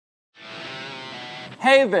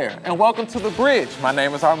Hey there, and welcome to The Bridge. My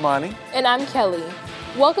name is Armani. And I'm Kelly.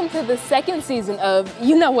 Welcome to the second season of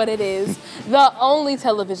You Know What It Is, the only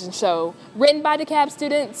television show written by DeKalb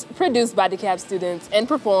students, produced by DeKalb students, and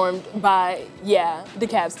performed by,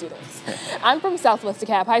 DeKalb students. I'm from Southwest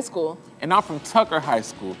DeKalb High School. And I'm from Tucker High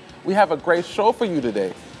School. We have a great show for you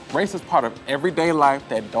today. Race is part of everyday life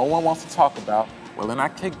that no one wants to talk about. Well, in our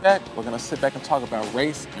Kickback, we're going to sit back and talk about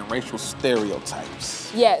race and racial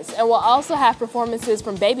stereotypes. Yes, and we'll also have performances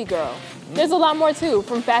from Baby Gyrl. There's a lot more too,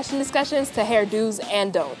 from fashion discussions to hairdos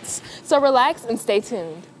and don'ts. So relax and stay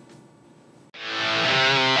tuned.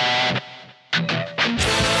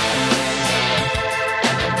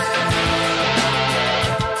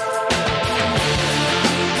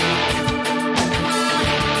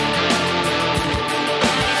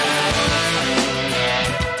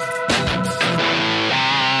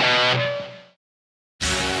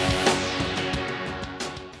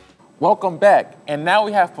 Welcome back, and now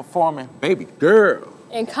we have performing Baby Gyrl.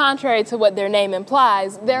 And contrary to what their name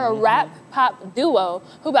implies, they're a rap-pop duo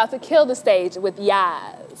who about to kill the stage with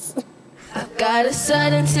Yaz. I've got a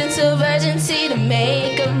sudden sense of urgency to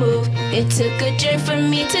make a move. It took a drink for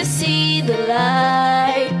me to see the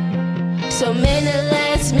light. So many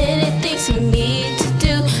last-minute things for me to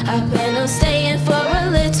do. I plan on staying for a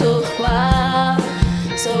little while.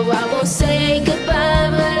 So I won't say goodbye,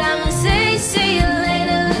 but I'ma say see you later.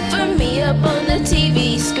 Up on the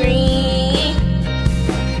TV screen,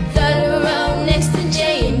 third row next to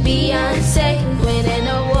Jay and Beyonce, winning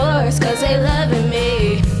awards cause they loving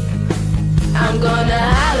me. I'm going to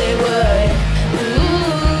Hollywood, ooh,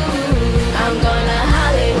 I'm going to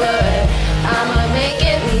Hollywood, I'ma make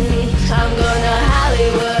it, I'm going to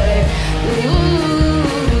Hollywood, ooh,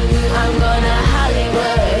 I'm going to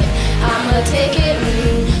Hollywood, I'ma take it,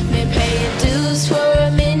 been paying dues for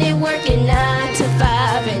a minute, working 9 to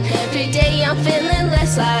 5, and every day I'm feeling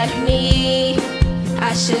less like me.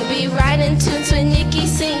 I should be writing tunes with Nicki,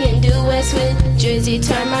 singing duets with Drizzy,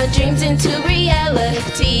 turn my dreams into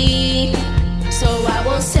reality. So I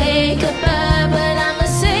won't say goodbye, but I'ma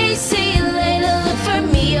say see you later. Look for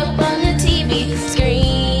me up on the TV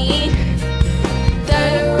screen,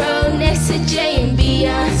 third row next to Jay and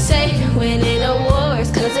Beyonce, winning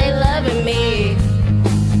awards cause they loving me.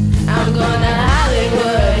 I'm going to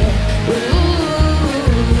Hollywood, ooh,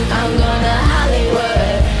 I'm going to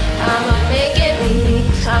Hollywood, I'ma make it,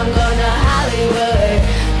 I'm going to Hollywood,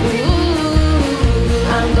 ooh,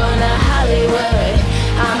 I'm going to Hollywood,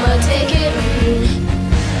 I'ma take it.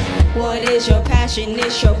 What is your passion?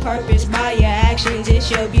 It's your purpose by your actions. It's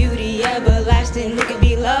your beauty, everlasting. It could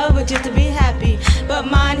be love or just to be happy, but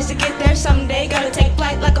mine is to get there someday. Gotta take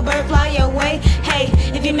flight like a bird, fly away. Hey,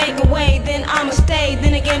 if you make a way, then I'ma stay.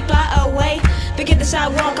 Then again, fly away. Forget the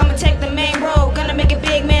sidewalk, I'ma take the main road. Gonna make it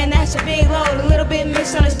big, man, that's a big load. A little bit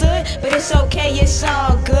misunderstood, but it's okay, it's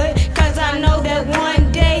all good. Cause I know that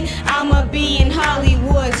one day I'ma be in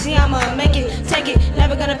Hollywood. See, I'ma make it, take it,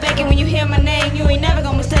 never gonna fake it. When you hear my name, you ain't never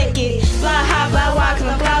gonna mistake it. Fly high, fly wide, cause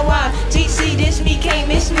I'm fly wide. GC, this me, can't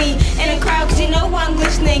miss me. In the crowd, cause you know I'm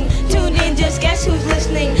listening. Tuned in, just guess who's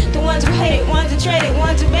listening. The ones who hate it, ones who trade it,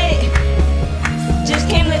 ones who bet it. Just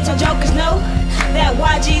can't let your jokers know that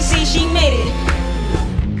YGC, she made it.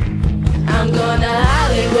 I'm going to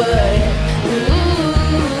Hollywood, ooh,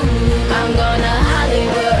 I'm going to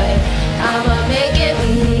Hollywood, I'ma make it,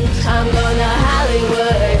 I'm going to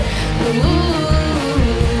Hollywood,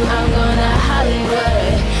 ooh, I'm going to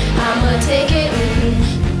Hollywood, I'ma take it,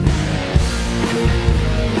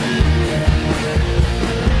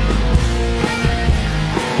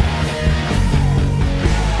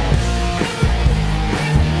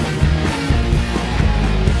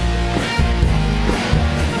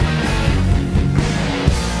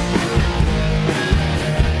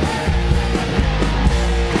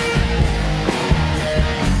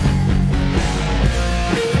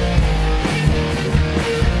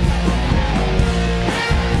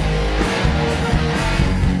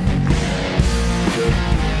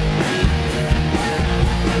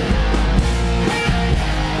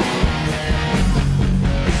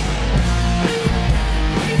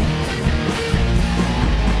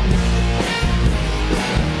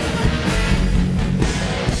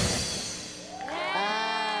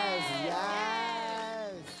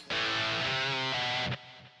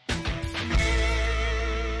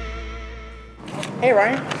 Hey,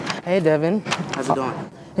 Ryan. Hey, Devin. How's it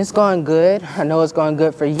going? It's going good. I know it's going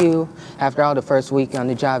good for you. After all, the first week on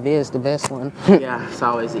the job is the best one. Yeah, it's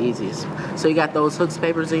always the easiest. So you got those hooks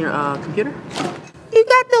papers in your computer? You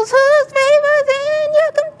got those hooks papers in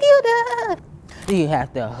your computer. Do you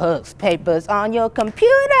have the hooks papers on your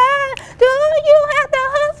computer? Do you have the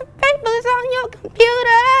hooks papers on your computer?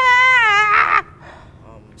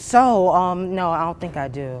 So, no, I don't think I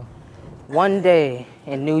do. One day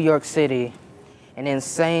in New York City, an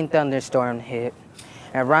insane thunderstorm hit,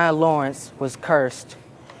 and Ryan Lawrence was cursed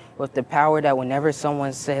with the power that whenever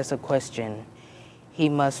someone says a question, he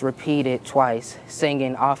must repeat it twice,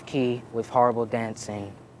 singing off-key with horrible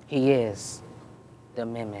dancing. He is the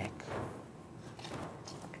mimic.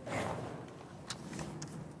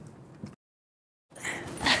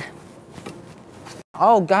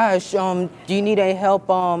 Oh gosh, do you need any help?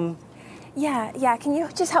 Yeah, can you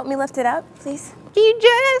just help me lift it up, please? Can you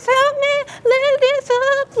just help me lift this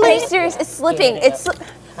up, Are please? you serious? It's slipping.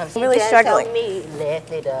 I'm really Just struggling. help me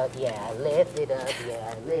lift it up, yeah, lift it up,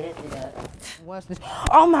 yeah, lift it up. What's this?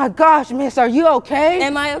 Oh my gosh, miss, are you okay?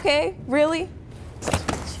 Am I okay? Really?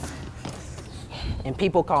 And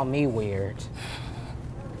people call me weird.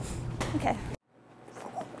 Okay.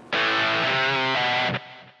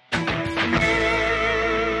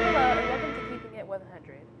 Hello and welcome to Keeping It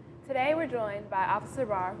 100. Today we're joined by Officer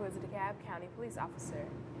Barr, who is a DeKalb County police officer.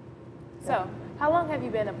 So, how long have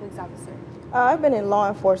you been a police officer? I've been in law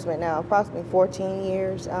enforcement now approximately 14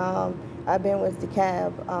 years. I've been with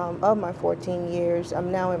DeKalb of my 14 years.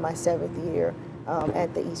 I'm now in my 7th year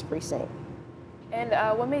at the East Precinct. And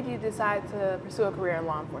what made you decide to pursue a career in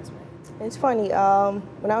law enforcement? It's funny,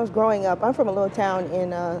 when I was growing up, I'm from a little town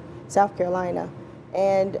in South Carolina,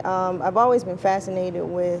 and I've always been fascinated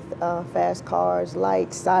with fast cars,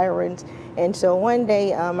 lights, sirens, and so one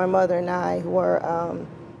day my mother and I were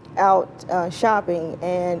out shopping,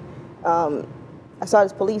 and I saw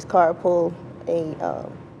this police car pull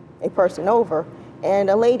a person over, and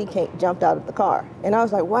a lady jumped out of the car, and I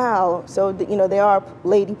was like, wow. So you know, there are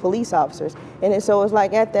lady police officers, and so it was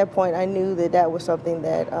like at that point I knew that that was something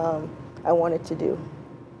that I wanted to do.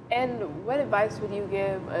 And what advice would you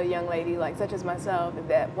give a young lady like such as myself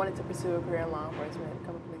that wanted to pursue a career in law enforcement,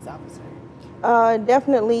 become a police officer?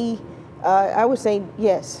 Definitely, I would say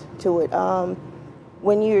yes to it.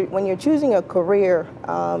 When you're choosing a career,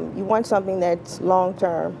 you want something that's long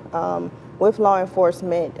term. With law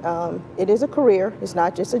enforcement, it is a career. It's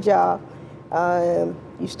not just a job.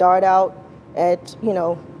 You start out at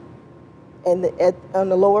on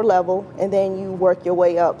the lower level, and then you work your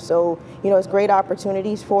way up. So it's great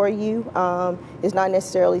opportunities for you. It's not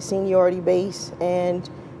necessarily seniority based, and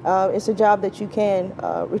it's a job that you can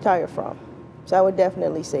retire from. So I would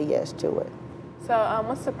definitely say yes to it. So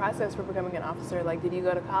what's the process for becoming an officer? Like, did you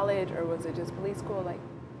go to college or was it just police school? Like,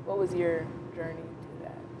 what was your journey to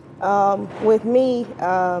that? With me,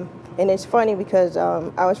 and it's funny because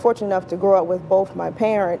I was fortunate enough to grow up with both my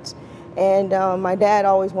parents, and my dad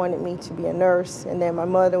always wanted me to be a nurse, and then my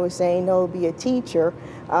mother was saying, no, be a teacher.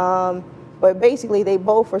 But basically they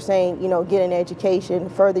both were saying, get an education,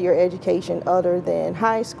 further your education other than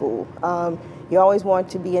high school. You always want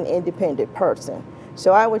to be an independent person.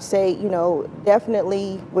 So I would say,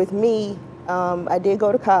 definitely with me, I did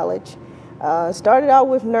go to college. Started out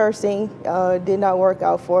with nursing, did not work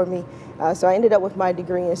out for me. So I ended up with my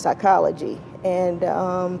degree in psychology. And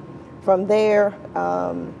from there,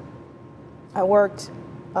 I worked,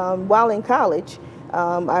 while in college,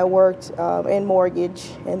 I worked in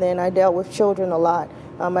mortgage, and then I dealt with children a lot.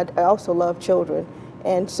 I also love children.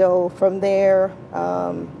 And so from there,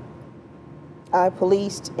 I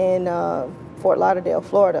policed in Fort Lauderdale,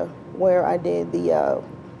 Florida, where I did I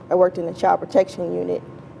worked in the child protection unit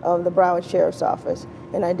of the Broward Sheriff's Office,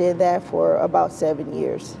 and I did that for about 7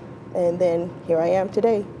 years. And then here I am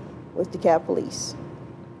today with DeKalb Police.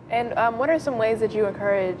 And what are some ways that you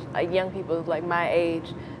encourage young people like my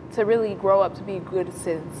age to really grow up to be good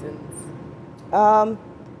citizens?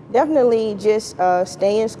 Definitely just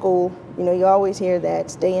stay in school. You always hear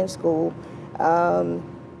that, stay in school.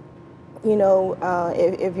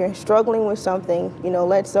 If you're struggling with something,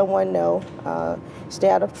 let someone know, stay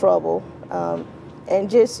out of trouble, and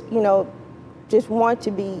just want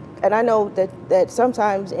to be, and I know that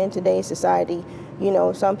sometimes in today's society,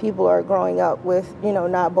 some people are growing up with,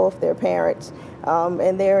 not both their parents,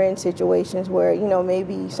 and they're in situations where,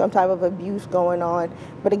 maybe some type of abuse going on.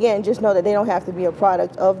 But again, just know that they don't have to be a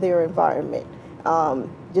product of their environment.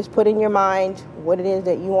 Just put in your mind what it is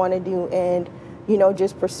that you want to do, and,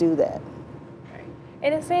 just pursue that. Right.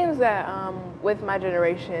 And it seems that with my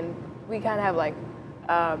generation, we kind of have like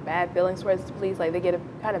bad feelings towards the police, like they get a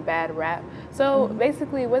kind of bad rap. So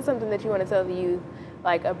basically, what's something that you want to tell the youth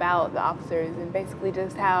like about the officers and basically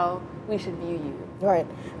just how we should view you? Right.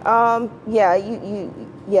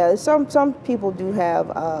 Some people do have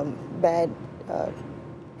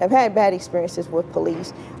have had bad experiences with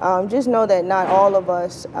police. Just know that not all of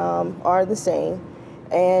us are the same.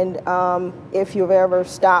 And if you've ever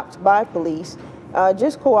stopped by police,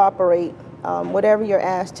 just cooperate. whatever you're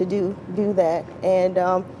asked to do, do that, and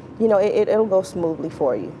you know, it'll go smoothly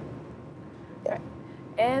for you. Yeah.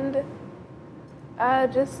 And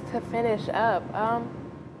just to finish up,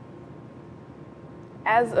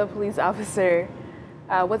 as a police officer,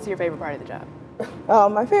 what's your favorite part of the job?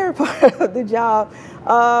 My favorite part of the job,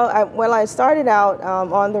 I started out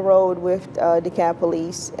on the road with DeKalb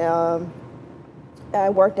Police. I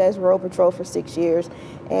worked as road patrol for 6 years,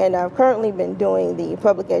 and I've currently been doing the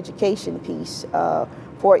public education piece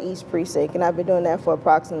for East Precinct, and I've been doing that for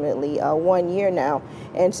approximately 1 year now.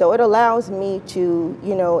 And so it allows me to,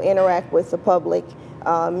 you know, interact with the public,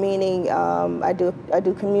 meaning I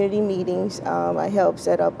do community meetings. I help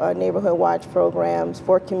set up neighborhood watch programs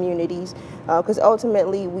for communities, because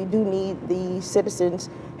ultimately we do need the citizens'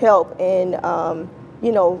 help in,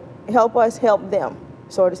 you know, help us help them,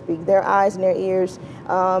 so to speak, their eyes and their ears.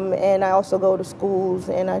 And I also go to schools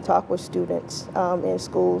and I talk with students in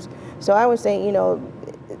schools. So I would say, you know,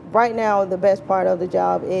 right now the best part of the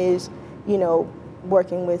job is, you know,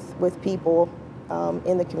 working with people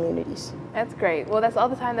in the communities. That's great. Well, that's all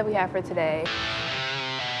the time that we have for today.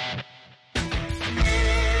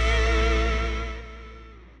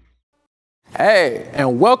 Hey,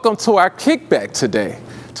 and welcome to our kickback today.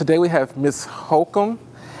 Today we have Miss Holcomb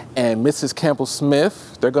and Mrs.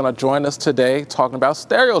 Campbell-Smith. They're gonna join us today talking about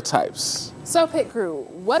stereotypes. So Pit Crew,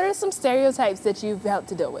 what are some stereotypes that you've helped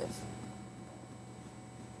to deal with?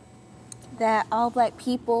 That all black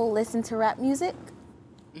people listen to rap music.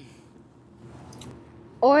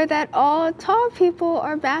 Or that all tall people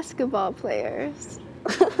are basketball players.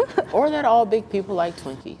 Or that all big people like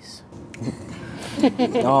Twinkies.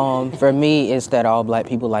 For me, it's that all black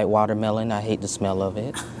people like watermelon. I hate the smell of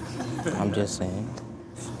it. I'm just saying.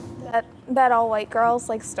 That all white girls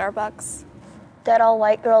like Starbucks. That all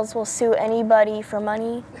white girls will sue anybody for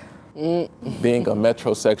money. Being a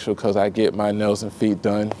metrosexual because I get my nails and feet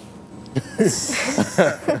done.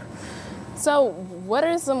 So what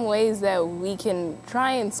are some ways that we can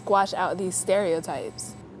try and squash out these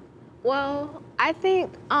stereotypes? Well, I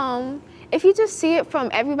think if you just see it from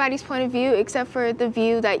everybody's point of view except for the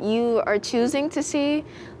view that you are choosing to see,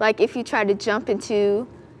 like if you try to jump into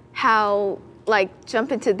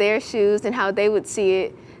their shoes and how they would see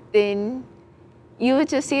it, then you would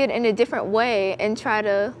just see it in a different way and try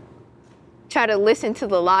to listen to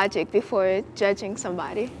the logic before judging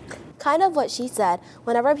somebody. Kind of what she said.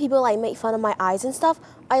 Whenever people like make fun of my eyes and stuff,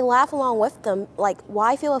 I laugh along with them. Like,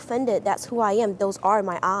 why feel offended? That's who I am. Those are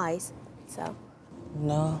my eyes. So.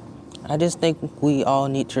 No, I just think we all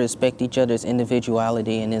need to respect each other's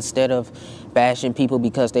individuality, and instead of bashing people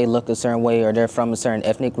because they look a certain way or they're from a certain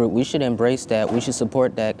ethnic group, we should embrace that. We should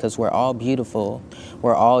support that because we're all beautiful,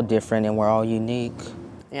 we're all different, and we're all unique.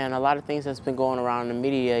 Yeah, and a lot of things that's been going around in the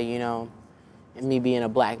media, you know, and me being a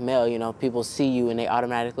black male, you know, people see you and they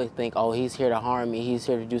automatically think, oh, he's here to harm me, he's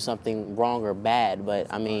here to do something wrong or bad. But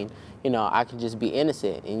I mean, you know, I could just be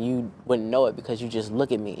innocent and you wouldn't know it because you just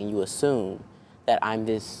look at me and you assume that I'm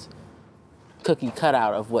this cookie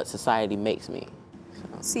cutout of what society makes me.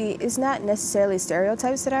 So. See, it's not necessarily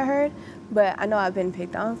stereotypes that I heard, but I know I've been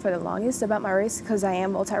picked on for the longest about my race because I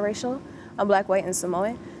am multiracial. I'm black, white, and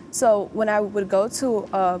Samoan. So when I would go to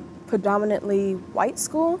a predominantly white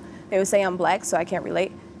school, they would say I'm black, so I can't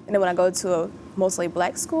relate. And then when I go to a mostly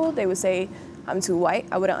black school, they would say I'm too white,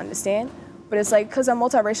 I wouldn't understand. But it's like, because I'm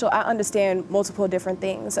multiracial, I understand multiple different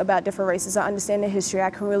things about different races. I understand the history, I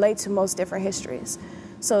can relate to most different histories.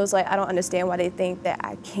 So it's like, I don't understand why they think that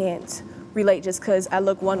I can't relate just because I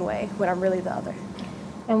look one way when I'm really the other.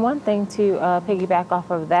 And one thing to piggyback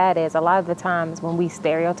off of that is a lot of the times when we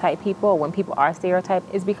stereotype people, when people are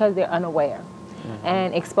stereotyped, is because they're unaware.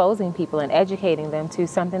 And exposing people and educating them to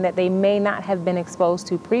something that they may not have been exposed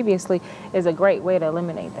to previously is a great way to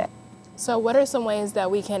eliminate that. So what are some ways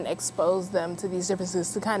that we can expose them to these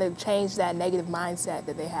differences to kind of change that negative mindset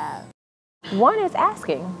that they have? One is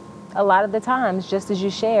asking. A lot of the times, just as you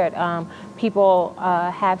shared, people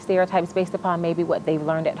have stereotypes based upon maybe what they've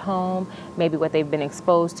learned at home, maybe what they've been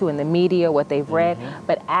exposed to in the media, what they've read,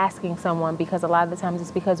 but asking someone, because a lot of the times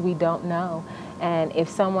it's because we don't know. And if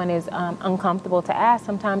someone is uncomfortable to ask,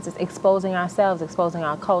 sometimes it's exposing ourselves, exposing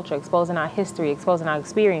our culture, exposing our history, exposing our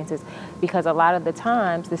experiences, because a lot of the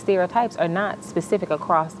times the stereotypes are not specific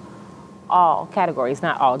across all categories,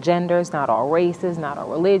 not all genders, not all races, not all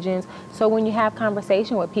religions. So when you have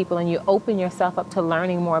conversation with people and you open yourself up to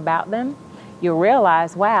learning more about them, you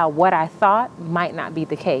realize, wow, what I thought might not be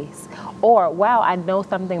the case. Or, wow, I know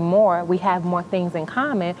something more, we have more things in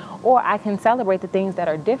common, or I can celebrate the things that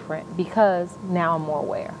are different because now I'm more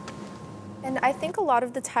aware. And I think a lot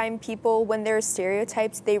of the time people, when there are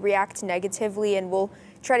stereotypes, they react negatively and will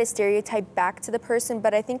try to stereotype back to the person.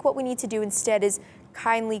 But I think what we need to do instead is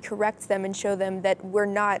kindly correct them and show them that we're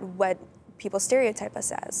not what people stereotype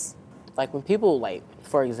us as. Like when people, like,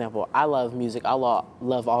 for example, I love music, I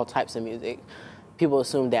love all types of music. People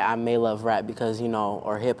assume that I may love rap because, you know,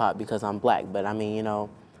 or hip hop because I'm black. But I mean, you know,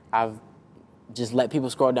 I've just let people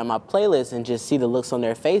scroll down my playlist and just see the looks on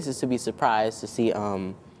their faces to be surprised to see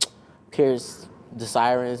Pierce the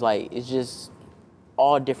Sirens. Like, it's just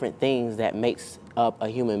all different things that makes up a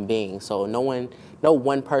human being. So no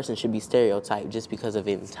one person should be stereotyped just because of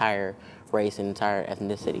an entire race and entire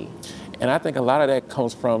ethnicity. And I think a lot of that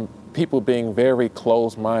comes from people being very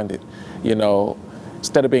closed-minded, you know,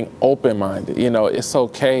 instead of being open-minded. You know, it's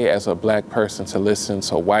okay as a black person to listen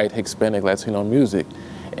to white, Hispanic, Latino music,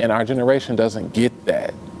 and our generation doesn't get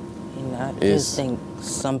that. And I just think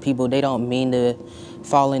some people, they don't mean to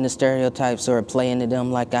fall into stereotypes or play into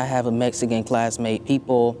them. Like I have a Mexican classmate,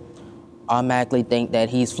 people automatically think that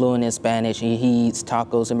he's fluent in Spanish and he eats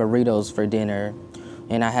tacos and burritos for dinner.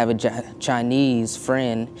 And I have a Chinese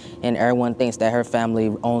friend and everyone thinks that her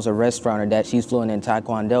family owns a restaurant or that she's fluent in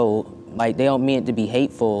Taekwondo. Like they don't mean it to be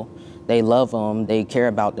hateful. They love them, they care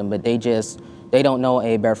about them, but they don't know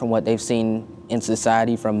any better from what they've seen in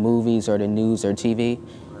society from movies or the news or TV.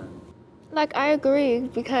 Like I agree,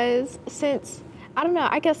 because since, I don't know,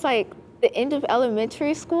 I guess like the end of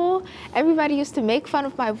elementary school, everybody used to make fun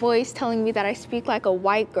of my voice, telling me that I speak like a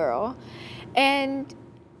white girl. And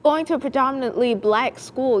going to a predominantly black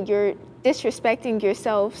school, you're disrespecting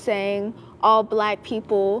yourself, saying all black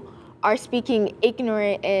people are speaking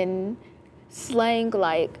ignorant and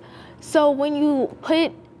slang-like. So when you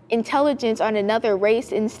put intelligence on another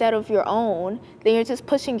race instead of your own, then you're just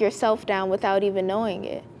pushing yourself down without even knowing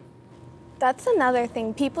it. That's another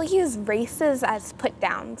thing. People use races as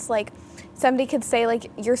put-downs. Like, somebody could say, like,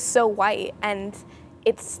 you're so white, and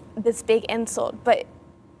it's this big insult, but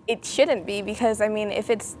it shouldn't be, because, I mean, if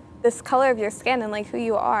it's this color of your skin and, like, who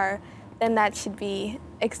you are, then that should be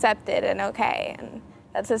accepted and okay, and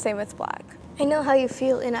that's the same with black. I know how you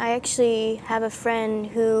feel, and I actually have a friend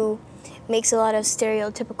who makes a lot of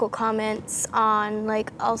stereotypical comments on,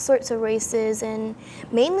 like, all sorts of races, and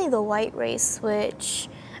mainly the white race, which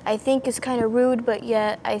I think is kind of rude, but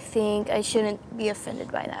yet I think I shouldn't be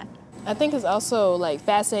offended by that. I think it's also like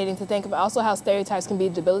fascinating to think about also how stereotypes can be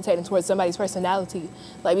debilitating towards somebody's personality.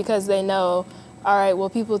 Like, because they know, all right, well,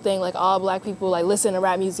 people think like all black people like listen to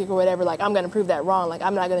rap music or whatever, like I'm gonna prove that wrong, like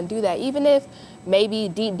I'm not gonna do that. Even if maybe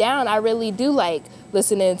deep down I really do like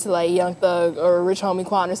listening to like Young Thug or Rich Homie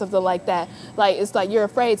Quan or something like that. Like, it's like you're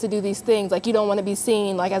afraid to do these things. Like, you don't want to be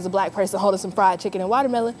seen like as a black person holding some fried chicken and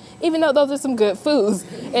watermelon, even though those are some good foods.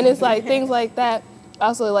 And it's like things like that.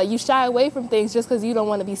 Also, like, you shy away from things just because you don't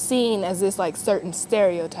want to be seen as this like certain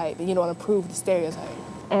stereotype and you don't want to prove the stereotype.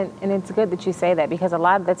 And it's good that you say that, because a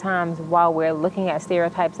lot of the times while we're looking at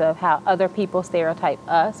stereotypes of how other people stereotype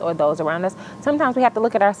us or those around us, sometimes we have to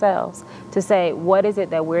look at ourselves to say, what is it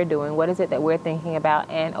that we're doing? What is it that we're thinking about?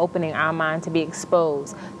 And opening our mind to be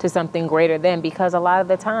exposed to something greater than, because a lot of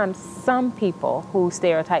the times some people who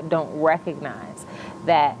stereotype don't recognize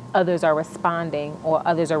that others are responding or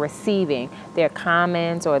others are receiving their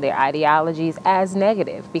comments or their ideologies as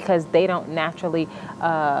negative, because they don't naturally,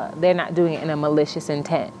 they're not doing it in a malicious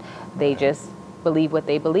intent. They just believe what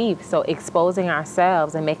they believe. So exposing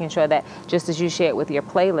ourselves and making sure that, just as you shared with your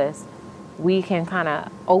playlist, we can kind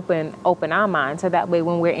of open our mind, so that way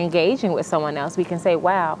when we're engaging with someone else, we can say,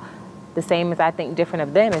 wow, the same as I think different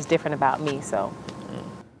of them is different about me. So.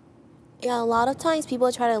 Yeah, a lot of times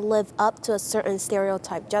people try to live up to a certain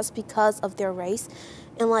stereotype just because of their race.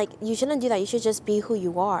 And like, you shouldn't do that. You should just be who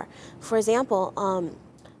you are. For example,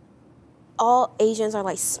 all Asians are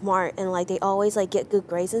like smart and like they always like get good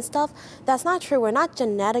grades and stuff. That's not true. We're not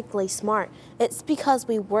genetically smart. It's because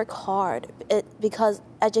we work hard. Because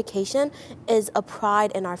education is a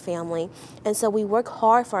pride in our family. And so we work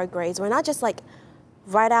hard for our grades. We're not just like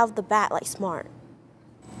right out of the bat like smart.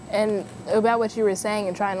 And about what you were saying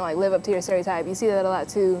and trying to like live up to your stereotype, you see that a lot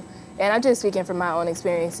too. And I'm just speaking from my own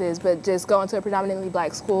experiences, but just going to a predominantly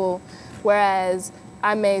black school, whereas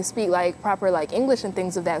I may speak like proper like English and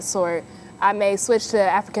things of that sort, I may switch to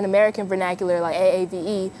African American vernacular like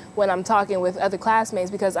AAVE when I'm talking with other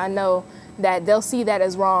classmates, because I know that they'll see that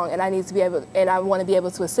as wrong, and I need to be able, and I want to be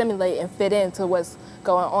able to assimilate and fit into what's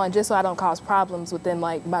going on, just so I don't cause problems within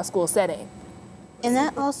like my school setting. And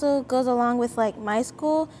that also goes along with like my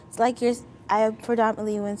school. It's like I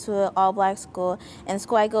predominantly went to an all-black school, and the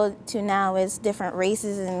school I go to now is different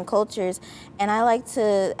races and cultures, and I like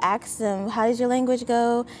to ask them, how does your language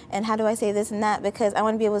go, and how do I say this and that, because I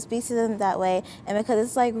want to be able to speak to them that way, and because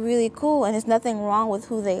it's like really cool, and there's nothing wrong with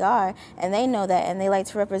who they are, and they know that, and they like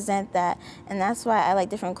to represent that, and that's why I like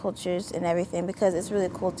different cultures and everything, because it's really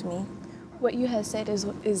cool to me. What you had said is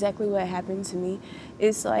exactly what happened to me.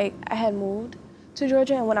 It's like I had moved to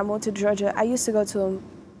Georgia, and when I moved to Georgia, I used to go to a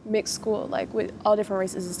mixed school, like with all different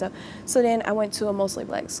races and stuff. So then I went to a mostly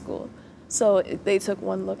black school. So they took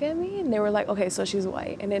one look at me and they were like, okay, so she's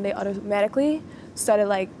white. And then they automatically started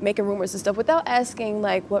like making rumors and stuff without asking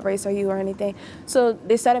like, what race are you or anything. So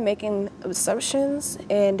they started making assumptions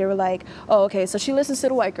and they were like, oh, okay, so she listens to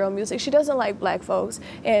the white girl music. She doesn't like black folks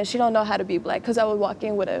and she don't know how to be black, because I would walk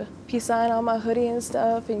in with a peace sign on my hoodie and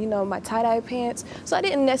stuff and, you know, my tie-dye pants. So I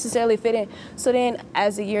didn't necessarily fit in. So then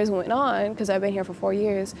as the years went on, because I've been here for 4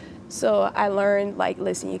 years, so I learned, like,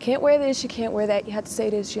 listen, you can't wear this, you can't wear that, you have to say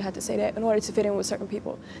this, you have to say that in order to fit in with certain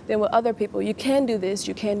people. Then with other people, you can do this,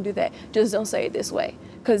 you can do that, just don't say it this way.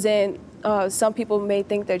 Because then some people may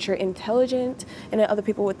think that you're intelligent, and then other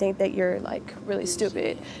people would think that you're, like, really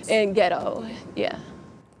stupid and ghetto, yeah.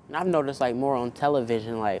 And I've noticed, like, more on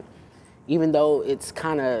television, like, even though it's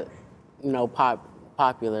kind of, you know,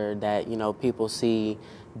 popular that, you know, people see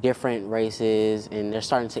different races and they're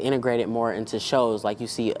starting to integrate it more into shows. Like you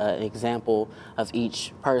see an example of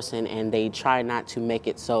each person and they try not to make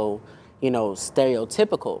it so, you know,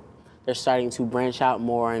 stereotypical. They're starting to branch out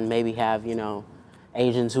more and maybe have, you know,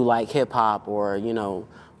 Asians who like hip hop, or, you know,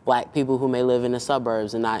 black people who may live in the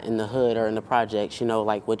suburbs and not in the hood or in the projects, you know,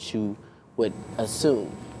 like what you would assume.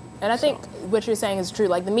 And I think what you're saying is true.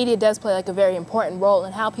 Like, the media does play like a very important role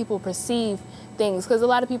in how people perceive things, because a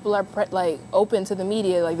lot of people are like open to the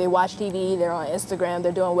media. Like, they watch TV, they're on Instagram,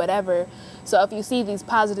 they're doing whatever. So if you see these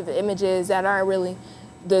positive images that aren't really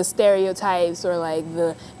the stereotypes, or like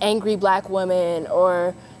the angry black woman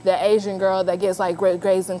or the Asian girl that gets like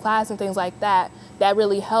grades in class and things like that, that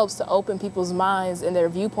really helps to open people's minds and their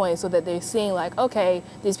viewpoints, so that they're seeing like, okay,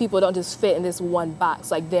 these people don't just fit in this one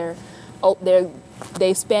box. Like, they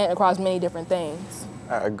span across many different things.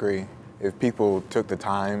 I agree. If people took the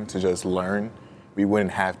time to just learn, we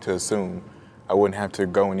wouldn't have to assume. I wouldn't have to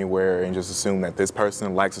go anywhere and just assume that this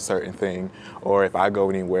person likes a certain thing, or if I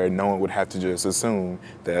go anywhere, no one would have to just assume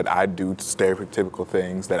that I do stereotypical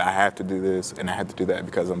things, that I have to do this and I have to do that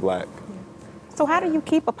because I'm black. So how do you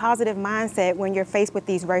keep a positive mindset when you're faced with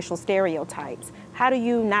these racial stereotypes? How do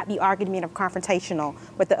you not be argumentative, confrontational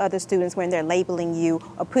with the other students when they're labeling you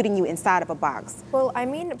or putting you inside of a box? Well, I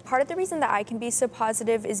mean, part of the reason that I can be so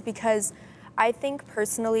positive is because I think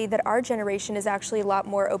personally that our generation is actually a lot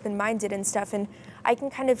more open-minded and stuff, and I can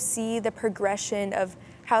kind of see the progression of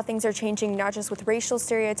how things are changing, not just with racial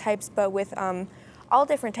stereotypes, but with all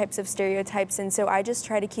different types of stereotypes. And so I just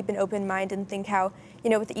try to keep an open mind and think how, you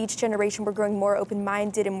know, with each generation we're growing more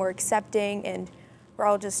open-minded and more accepting, and we're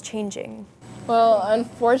all just changing. Well,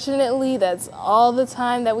 unfortunately, that's all the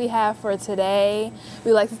time that we have for today.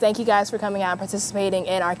 We'd like to thank you guys for coming out and participating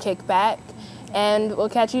in our Kickback, and we'll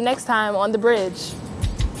catch you next time on The Bridge.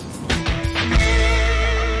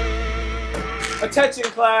 Attention,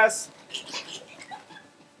 class.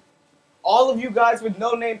 All of you guys with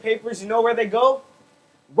no-name papers, you know where they go?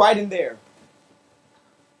 Right in there.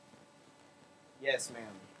 Yes, ma'am.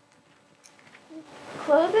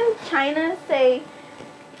 Clothes in China say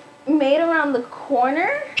made around the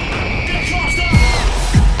corner.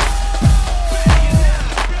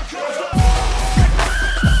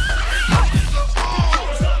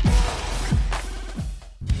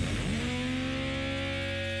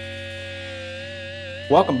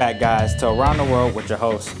 Welcome back, guys, to Around the World with your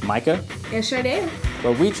host, Micah. Yes, sure did.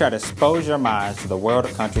 Where we try to expose your minds to the world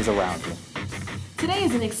of countries around you. Today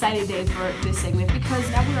is an exciting day for this segment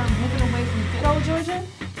because now we are moving away from good old Georgia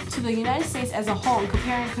to the United States as a whole,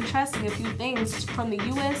 comparing and contrasting a few things from the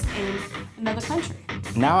U.S. and another country.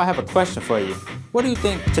 Now I have a question for you. What do you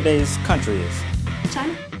think today's country is?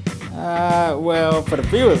 China? Well, for the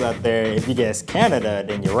viewers out there, if you guess Canada,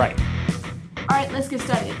 then you're right. All right, let's get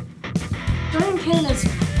started. During Canada's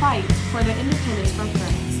fight for their independence from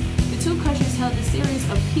France, the two countries held a series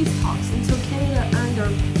of peace talks until Canada earned their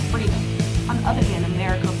freedom. On the other hand,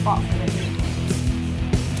 America fought for their independence.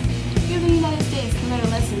 Here the United States can learn a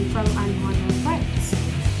lesson from our northern friends.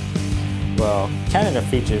 Well, Canada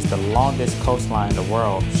features the longest coastline in the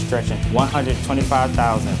world, stretching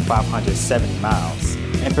 125,570 miles.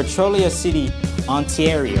 In Petrolia City,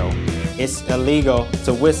 Ontario, it's illegal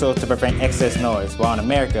to whistle to prevent excess noise, while in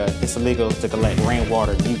America, it's illegal to collect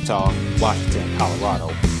rainwater in Utah, Washington,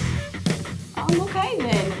 Colorado. Okay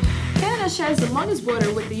then. Canada Canada shares the longest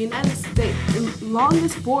border with the United States, the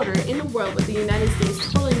longest border in the world with the United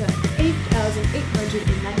States, totaling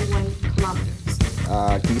 8,891 kilometers.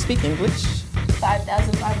 Can you speak English?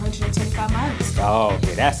 5,525 miles. Oh,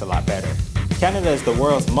 okay, that's a lot better. Canada is the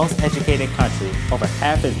world's most educated country. Over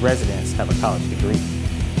half its residents have a college degree.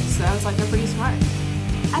 Sounds like they're pretty smart.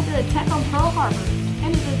 After the attack on Pearl Harbor,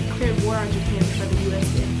 Canada declared war on Japan before the U.S.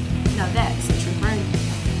 did. Now that's a true friend.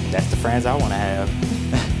 That's the friends I want to have.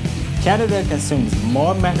 Canada consumes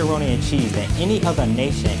more macaroni and cheese than any other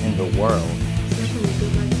nation in the world. It's definitely a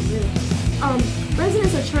good life to live.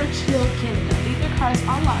 Residents of Churchill, Canada, leave their cars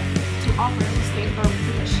unlocked to offer escape for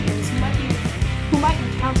pedestrians who might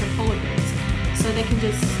encounter polar bears, so they can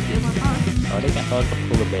just steal our car. Oh, they can hug the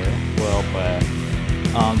polar bear. Well, but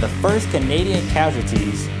the first Canadian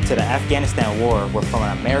casualties to the Afghanistan war were from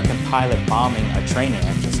an American pilot bombing a training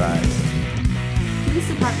exercise. Police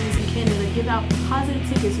departments in Canada give out positive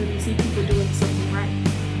tickets when they see people doing something right.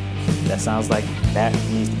 That sounds like that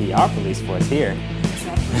needs to be our police force here.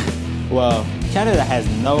 Exactly. Well, Canada has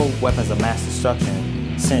no weapons of mass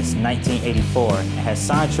destruction since 1984 and has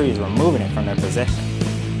signed treaties removing it from their possession.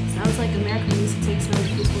 Sounds like America needs to take some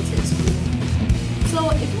peaceful tips from them. So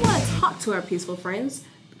if you want to talk to our peaceful friends,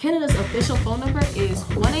 Canada's official phone number is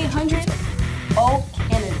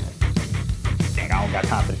 1-800-OH-CANADA. Dang, I don't got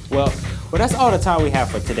time for this. Well, that's all the time we have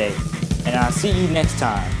for today. And I'll see you next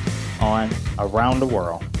time on Around the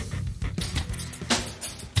World.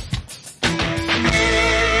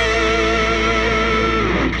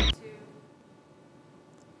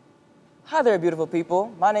 Hi there, beautiful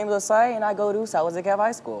people. My name is Osai, and I go to South DeKalb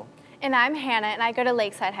High School. And I'm Hannah, and I go to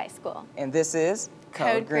Lakeside High School. And this is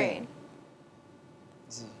Code Green.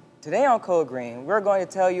 Today on Code Green, we're going to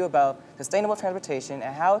tell you about sustainable transportation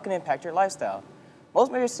and how it can impact your lifestyle. Most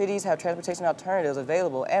major cities have transportation alternatives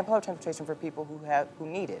available and public transportation for people who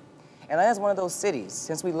need it. Atlanta is one of those cities.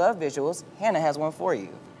 Since we love visuals, Hannah has one for you.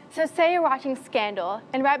 So say you're watching Scandal,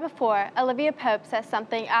 and right before, Olivia Pope says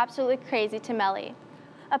something absolutely crazy to Melly.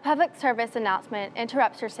 A public service announcement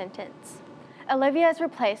interrupts her sentence. Olivia is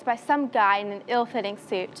replaced by some guy in an ill-fitting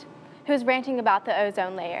suit who is ranting about the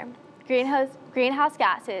ozone layer, greenhouse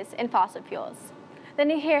gases, and fossil fuels. Then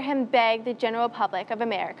you hear him beg the general public of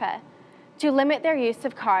America to limit their use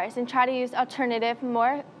of cars and try to use alternative,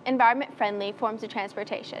 more environment-friendly forms of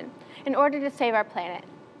transportation in order to save our planet.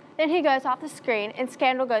 Then he goes off the screen and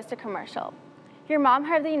Scandal goes to commercial. Your mom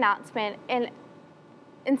heard the announcement and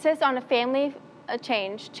insists on a family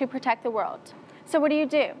change to protect the world. So what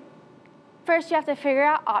do? First, you have to figure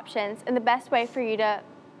out options and the best way for you to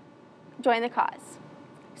join the cause.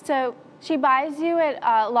 So she buys you a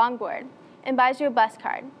longboard and buys you a bus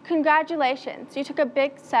card. Congratulations, you took a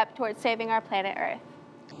big step towards saving our planet Earth.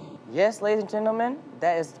 Yes, ladies and gentlemen,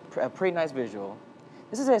 that is a pretty nice visual.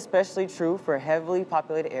 This is especially true for heavily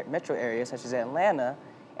populated metro areas such as Atlanta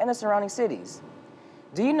and the surrounding cities.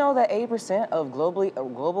 Do you know that 80% of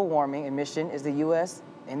global warming emission in the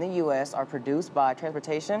U.S. are produced by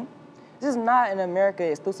transportation? This is not an America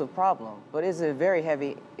exclusive problem, but it's very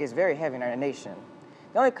heavy in our nation.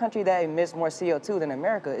 The only country that emits more CO2 than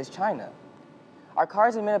America is China. Our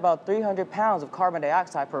cars emit about 300 pounds of carbon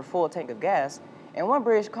dioxide per full tank of gas, and one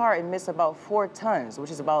British car emits about 4 tons,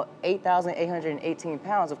 which is about 8,818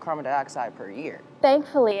 pounds of carbon dioxide per year.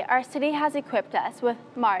 Thankfully, our city has equipped us with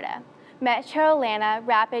MARTA, Metro Atlanta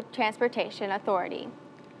Rapid Transportation Authority,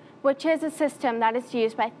 which is a system that is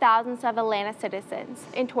used by thousands of Atlanta citizens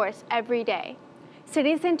and tourists every day.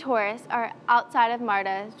 Cities and tourists are outside of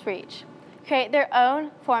MARTA's reach, create their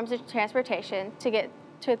own forms of transportation to get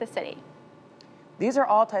to the city. These are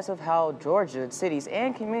all types of how Georgia cities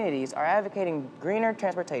and communities are advocating greener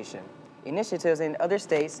transportation. Initiatives in other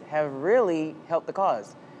states have really helped the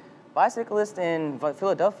cause. Bicyclists in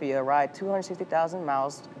Philadelphia ride 260,000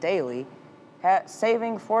 miles daily,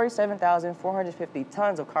 saving 47,450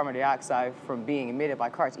 tons of carbon dioxide from being emitted by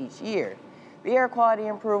cars each year. The air quality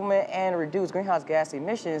improvement and reduced greenhouse gas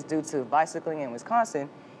emissions due to bicycling in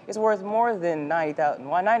Wisconsin is worth more than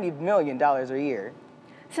 $90 million a year.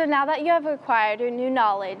 So now that you have acquired your new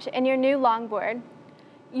knowledge and your new longboard,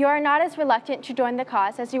 you are not as reluctant to join the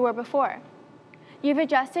cause as you were before. You've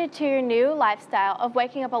adjusted to your new lifestyle of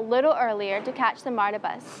waking up a little earlier to catch the MARTA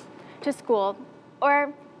bus to school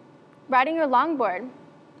or riding your longboard.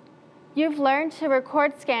 You've learned to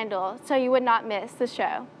record Scandal so you would not miss the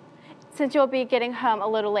show, since you'll be getting home a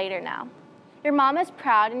little later now. Your mom is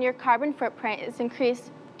proud and your carbon footprint is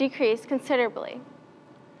decreased considerably.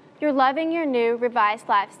 You're loving your new revised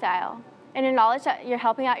lifestyle, and your knowledge that you're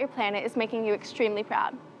helping out your planet is making you extremely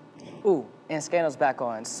proud. Ooh, and Scandal's back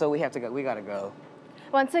on, so we gotta go.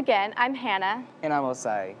 Once again, I'm Hannah. And I'm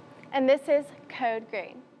Osai. and this is Code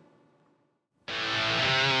Green.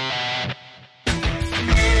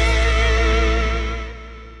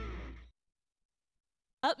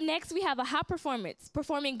 Up next, we have a hot performance.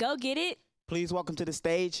 Performing Go Get It. Please welcome to the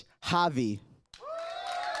stage, Javi.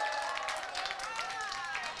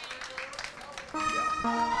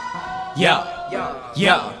 Yeah,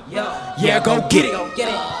 go get it.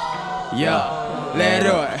 Yeah, let it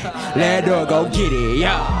go get it.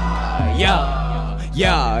 Yeah,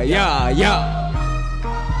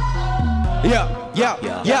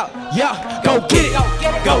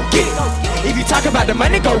 go get it. If you talk about the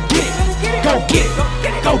money, go get it. Go get it.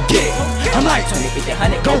 I'm like 20, 50,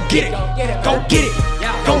 100, go get it. Go get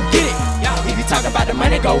it. If you talk about the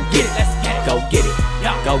money, go get it. Go get it.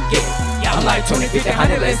 I'm like 20, 50,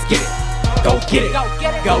 100, let's get it. Go get it.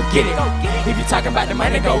 If you talking about the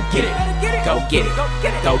money, go get it. Go get it.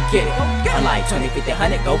 I'm like 20, 50,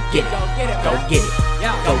 100, go get it. Go get it.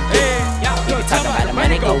 If you talking about the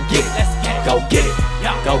money, go get it. Go get it.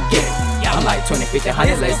 I'm like 20, 50,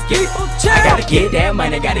 100, let's get it. I gotta get that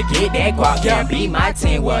money, gotta get that guap. Can't be my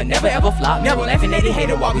team, will never ever flop. Never laughing at the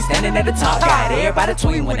hater while we standing at the top. Got everybody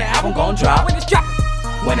tweeting when the album gon' drop. When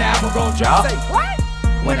the album gon' drop.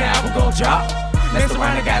 When the album gon' drop. Mess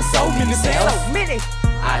around and got so many sales.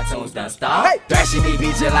 iTunes done stop. Thrashing these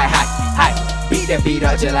beats just like hockey. Beat that beat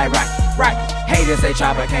up just like rock. Haters they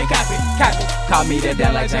try but can't copy. Call me the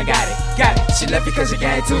devil like John got it. She left because she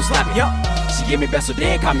game too sloppy. She give me best so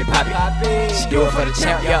then call me Poppy. She do it for the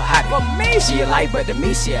champ, hobby. She a light but to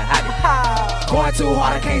me she a hobby. Going too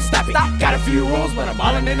hard I can't stop it. Got a few rooms but I'm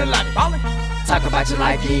ballin' in the lobby. Talk about your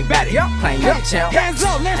life, you ain't bad it. Claim you the champ, I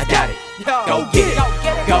doubt it. Go get it.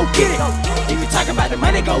 If you talking about the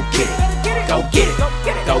money, go get it. Go get it.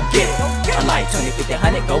 I'm like 20, 50,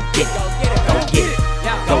 100, go get it.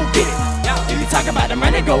 Go get it. If you talking about the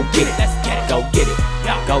money, go get it. Go get it.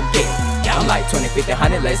 I'm like 20, 50,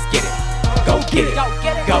 100, let's get it. Go get it.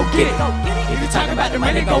 If you talking about the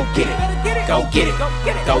money, go get it. Go get it.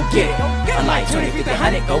 I'm like 20, 50,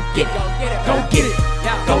 100, go get it. Go get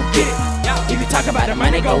it. If you talk about the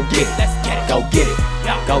money, go get it. Go get it.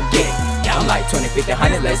 I'm like 20, 50,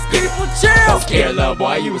 100, let's get it. Go scared little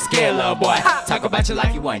boy, you was scared little boy. Talk about your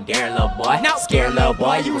life, you wasn't dare little boy. Scared little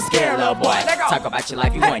boy, you was scared little boy. Talk about your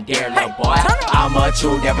life, you wasn't dare little boy. I'm a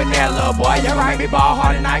true debonair little boy. You gon' make me ball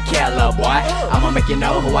hard and I care little boy. I'ma make you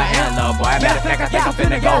know who I am little boy. Matter of fact, I think I'm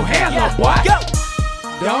finna go ham little boy.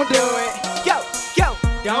 Don't do it.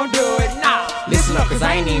 Don't do it. Nah. Listen up, cause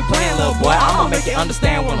I ain't even playing, little boy. I'ma make you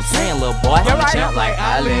understand what I'm saying, little boy. I'm a champ like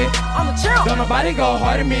Ali. I'm a champ. Don't nobody go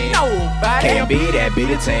harder than me. Nobody. Can't be that, be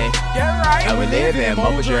the team. And we live in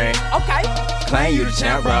mobile dream. Okay. Claim you the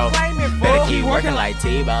champ, bro. Better keep working like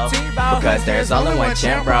Tebow. Because there's only one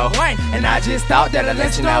champ, bro. And I just thought that I'd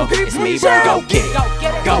let you know it's me, bro. Go get it.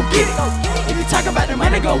 Go get it. If you talk about the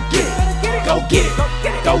money, go get it. Go get it.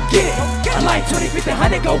 I'm like 20, 50,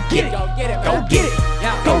 100, go get it. Go get it.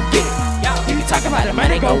 If you talking about the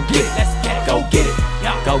money, go get it. Go get it.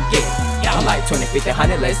 I'm like 20, 50,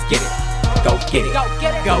 100, let's get it. Go get it.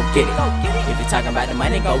 If you talking about the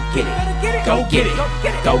money, go get it. Go get it.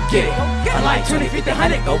 I'm like 20, 50,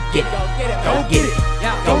 100, go get it. Go get it.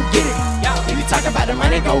 If you talking about the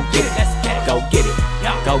money, go get it. Go get it.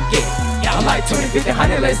 I'm like 20, 50,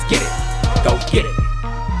 100, let's get it. Go get it.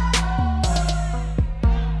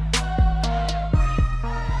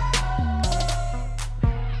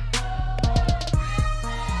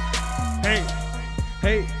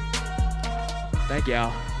 Hey, thank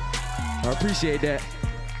y'all. I appreciate that.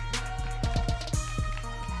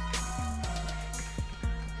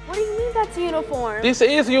 What do you mean that's a uniform? This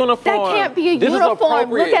is uniform. That can't be a uniform.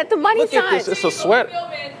 Look at the money sign. Look at this. It's a sweater.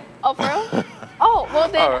 Oh, for real? Oh, well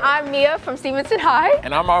then I'm Mia from Stevenson High.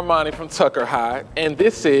 And I'm Armani from Tucker High. And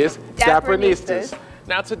this is Dappernistas.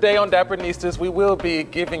 Now today on Dappernistas, we will be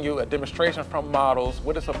giving you a demonstration from models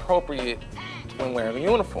what is appropriate when wearing a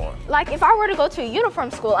uniform. Like if I were to go to a uniform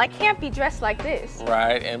school, I can't be dressed like this.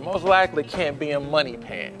 Right, and most likely can't be in money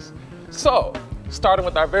pants. So, starting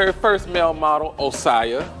with our very first male model,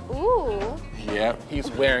 Osaya. Ooh. Yeah, he's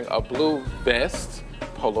wearing a blue vest,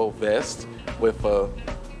 polo vest, with a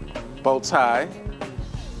bow tie.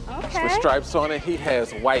 Okay. With stripes on it. He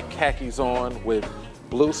has white khakis on with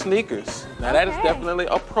blue sneakers. Now that is definitely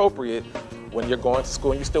appropriate when you're going to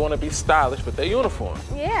school and you still want to be stylish with their uniform.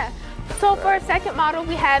 Yeah. So for a second model,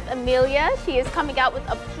 we have Amelia. She is coming out with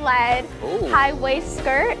a plaid high waist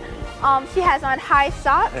skirt. She has on high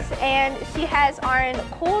socks and she has on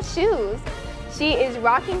cool shoes. She is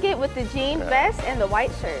rocking it with the jean vest and the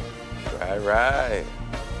white shirt. Right.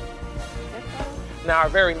 Now our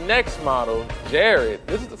very next model, Jared,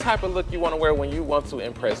 this is the type of look you want to wear when you want to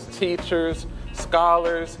impress teachers,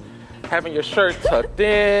 scholars, having your shirt tucked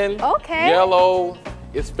in, yellow,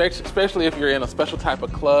 especially if you're in a special type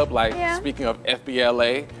of club, like speaking of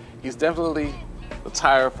FBLA, he's definitely the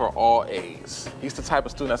tire for all A's. He's the type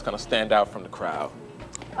of student that's going to stand out from the crowd.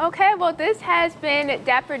 Okay, well this has been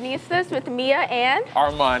Dappernistas with Mia and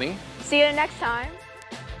Armani. See you next time.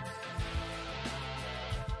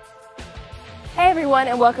 Hey everyone,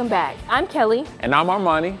 and welcome back. I'm Kelly. And I'm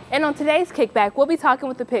Armani. And on today's Kickback, we'll be talking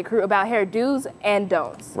with the pit crew about hair do's and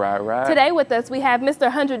don'ts. Right. Today with us, we have Mr.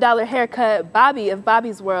 $100 haircut Bobby of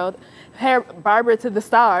Bobby's World, hair barber to the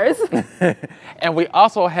stars. And we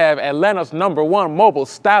also have Atlanta's #1 mobile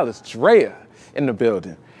stylist, Drea, in the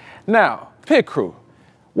building. Now, pit crew,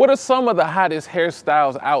 what are some of the hottest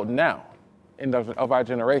hairstyles out now of our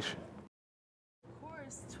generation?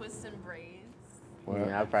 Well,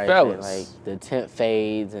 yeah, I probably say like the temp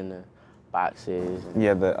fades and the boxes.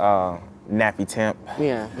 Yeah, the nappy temp.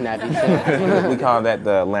 Yeah, nappy temp. We call that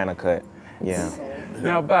the Atlanta cut. Yeah.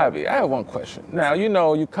 Now, Bobby, I have one question. Now,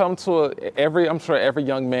 you come to I'm sure every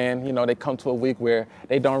young man, they come to a week where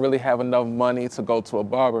they don't really have enough money to go to a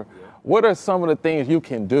barber. What are some of the things you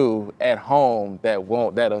can do at home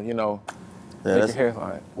that'll make your hair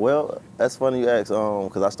fine? Well, that's funny you ask,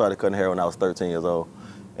 because I started cutting hair when I was 13 years old.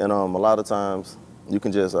 And a lot of times, you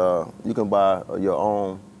can just you can buy your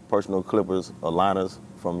own personal clippers or liners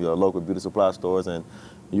from your local beauty supply stores, and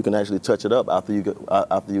you can actually touch it up after you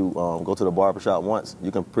go to the barber shop once.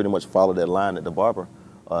 You can pretty much follow that line that the barber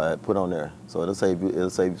put on there, so it'll save you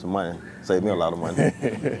some money. Save me a lot of money.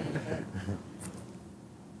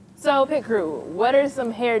 So, pit crew, what are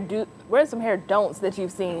some hair don'ts that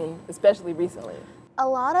you've seen, especially recently? A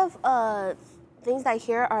lot of things I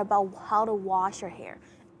hear are about how to wash your hair.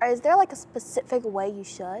 Is there like a specific way you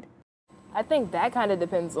should? I think that kind of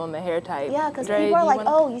depends on the hair type. Yeah, because people are like,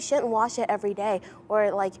 oh, you shouldn't wash it every day, or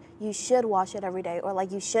like you should wash it every day, or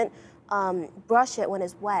like you shouldn't brush it when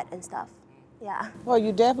it's wet and stuff. Yeah. Well,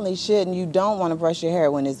 you definitely shouldn't. You don't want to brush your hair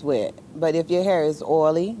when it's wet. But if your hair is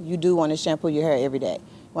oily, you do want to shampoo your hair every day.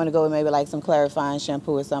 You want to go with maybe like some clarifying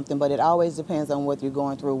shampoo or something, but it always depends on what you're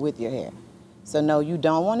going through with your hair. So no, you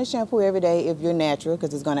don't want to shampoo every day if you're natural,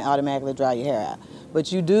 because it's going to automatically dry your hair out.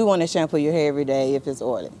 But you do want to shampoo your hair every day if it's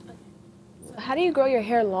oily. How do you grow your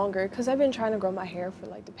hair longer? Because I've been trying to grow my hair for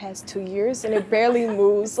like the past 2 years and it barely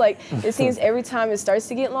moves. Like it seems every time it starts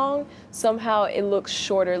to get long, somehow it looks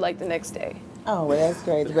shorter like the next day. Oh, well, that's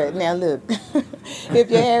crazy. But now look,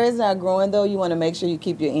 if your hair is not growing though, you want to make sure you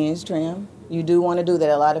keep your ends trimmed. You do want to do that.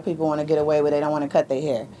 A lot of people want to get away with it. They don't want to cut their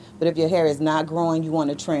hair. But if your hair is not growing, you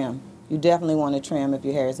want to trim. You definitely want to trim if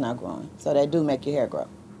your hair is not growing. So they do make your hair grow.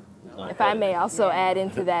 If I may also add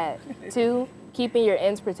into that too, keeping your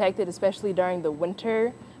ends protected, especially during the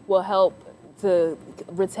winter, will help to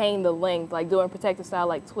retain the length, like doing protective style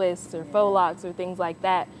like twists or faux locks or things like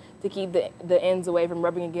that to keep the ends away from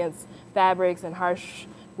rubbing against fabrics and harsh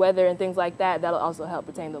weather and things like that. That'll also help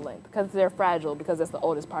retain the length because they're fragile, because that's the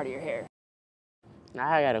oldest part of your hair. Now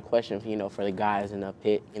I got a question for the guys in the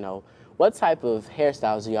pit. What type of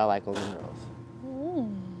hairstyles do y'all like on girls?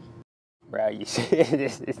 Bro, you should.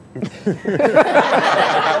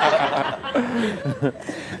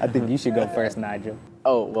 I think you should go first, Nigel.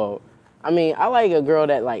 Oh, well, I mean, I like a girl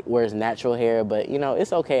that wears natural hair, but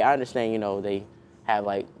it's okay. I understand, they have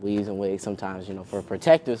weaves and wigs sometimes, for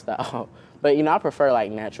protective style. But I prefer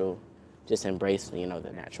natural, just embrace, the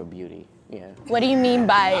natural beauty. Yeah. What do you mean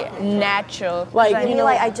by natural?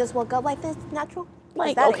 I just woke up like this, natural?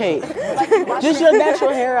 Okay, just your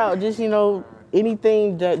natural hair out, just,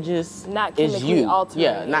 anything that just not is you. Altered,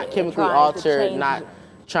 yeah, not chemically altered, not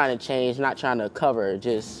trying to change, not trying to cover,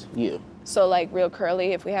 just you. So real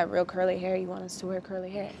curly, if we have real curly hair, you want us to wear curly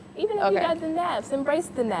hair? Even if you got the naps, embrace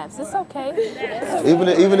the naps. It's okay. Even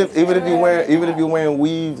if you're wearing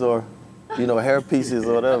weaves or hair pieces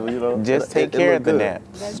or whatever, just take care of the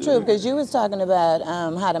naps. That's true, because you was talking about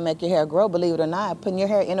how to make your hair grow. Believe it or not, putting your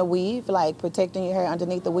hair in a weave, protecting your hair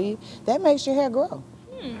underneath the weave, that makes your hair grow.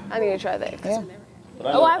 I need to try that. Yeah.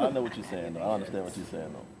 But I know what you're saying, though. I understand what you're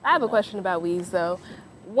saying, though. I have a question about weaves, though.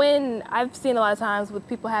 When I've seen a lot of times with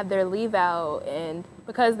people have their leave out, and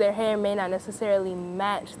because their hair may not necessarily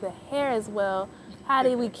match the hair as well, how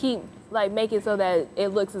do we keep make it so that it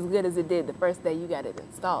looks as good as it did the first day you got it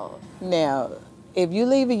installed? Now, if you're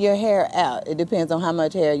leaving your hair out, it depends on how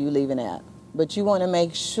much hair you're leaving out. But you want to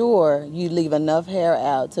make sure you leave enough hair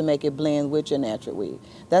out to make it blend with your natural weave.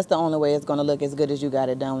 That's the only way it's going to look as good as you got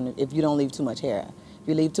it done if you don't leave too much hair out. If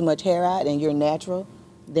you leave too much hair out and you're natural,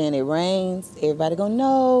 then it rains. Everybody gonna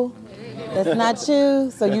know that's not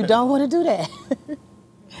you, so you don't want to do that.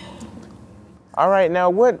 All right, now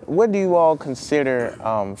what do you all consider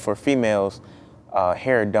for females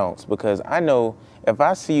hair don'ts? Because I know if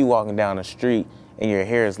I see you walking down the street and your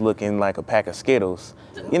hair is looking like a pack of Skittles,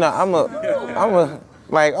 you know, I'm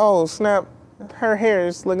like, oh snap, her hair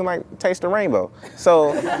is looking like Taste of Rainbow.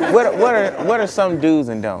 So what are some do's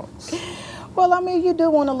and don'ts? Well, I mean, you do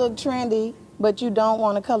want to look trendy, but you don't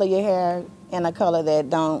want to color your hair in a color that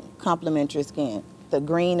don't complement your skin. The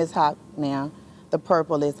green is hot now. The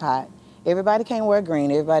purple is hot. Everybody can't wear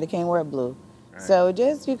green. Everybody can't wear blue. Right. So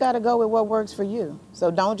you got to go with what works for you.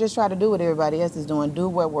 So don't just try to do what everybody else is doing. Do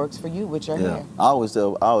what works for you with your hair. I always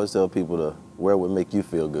tell people to wear what make you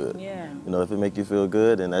feel good. Yeah. You know, if it make you feel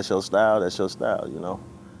good and that's your style, you know.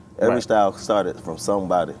 Every style started from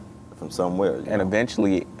somebody, from somewhere. And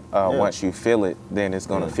eventually, once you feel it, then it's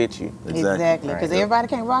going to fit you. Exactly, because everybody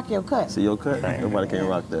can't rock your cut. See your cut? Right. Everybody can't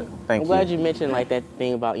rock that. I'm glad you mentioned like that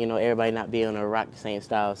thing about, you know, everybody not being able to rock the same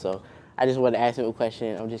style. So I just wanted to ask him a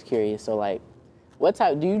question. I'm just curious. So like, what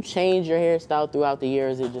type, do you change your hairstyle throughout the year? Or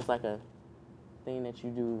is it just like a thing that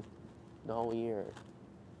you do the whole year?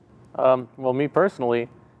 Well, me personally,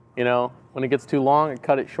 you know, when it gets too long, I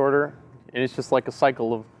cut it shorter. And it's just like a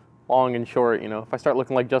cycle of long and short. You know, if I start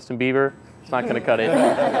looking like Justin Bieber, it's not going to cut it.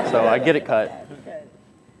 So I get it cut.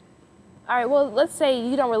 All right, well, let's say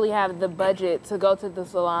you don't really have the budget to go to the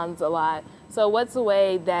salons a lot. So what's a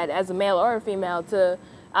way that, as a male or a female, to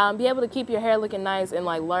be able to keep your hair looking nice and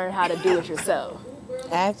like learn how to do it yourself?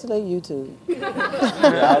 Actually, YouTube.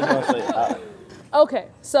 I was going to say, Okay,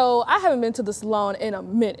 so I haven't been to the salon in a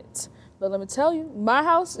minute, but let me tell you, my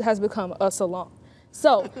house has become a salon.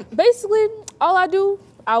 So basically, all I do,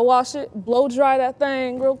 I wash it, blow dry that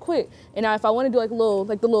thing real quick. And now if I want to do like the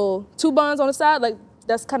little two buns on the side, like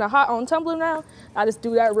that's kind of hot on Tumblr now, I just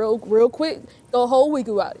do that real quick, go a whole week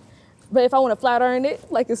without it. But if I want to flat iron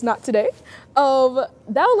it, like it's not today, that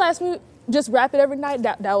will last me, just wrap it every night,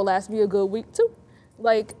 that will last me a good week too.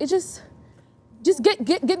 Like it just get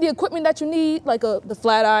the equipment that you need, like the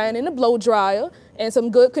flat iron and the blow dryer and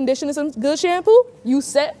some good conditioner, some good shampoo, you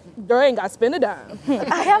set. There ain't got to spend a dime.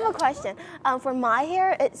 I have a question. For my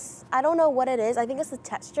hair, I don't know what it is. I think it's the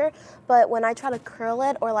texture, but when I try to curl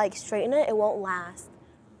it or like straighten it, it won't last.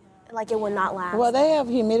 Like it will not last. Well, they have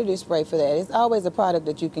humidity spray for that. It's always a product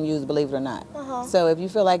that you can use, believe it or not. So if you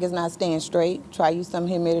feel like it's not staying straight, try use some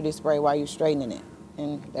humidity spray while you're straightening it,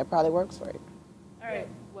 and that probably works for you. All right.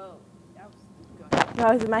 Well,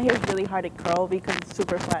 no, my hair is really hard to curl because it's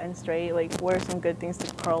super flat and straight. Like, what are some good things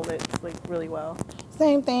to curl it like really well?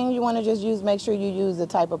 Same thing. You want to just make sure you use the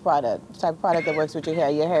type of product that works with your hair.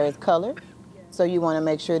 Your hair is colored, so you want to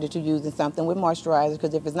make sure that you're using something with moisturizer,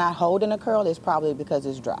 because if it's not holding a curl, it's probably because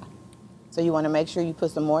it's dry. So you want to make sure you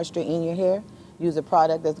put some moisture in your hair. Use a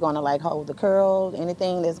product that's going to like hold the curl,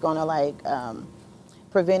 anything that's going to like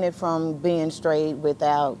prevent it from being straight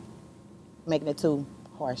without making it too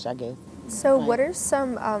harsh, I guess. So what are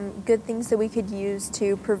some good things that we could use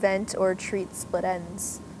to prevent or treat split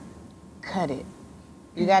ends? Cut it.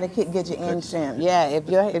 You got to get your ends trimmed. Yeah,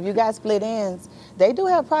 if you got split ends, they do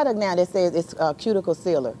have a product now that says it's a cuticle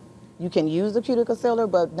sealer. You can use the cuticle sealer,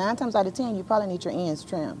 but 9 times out of 10, you probably need your ends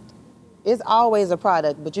trimmed. It's always a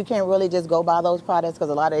product, but you can't really just go buy those products because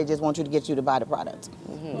a lot of they just want you to get you to buy the product.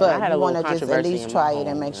 But you want to just at least try it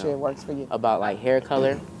and make sure it works for you. About like hair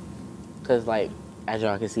color, because like as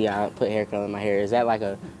y'all can see, I put hair color in my hair. Is that like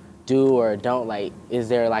a do or a don't? Like, is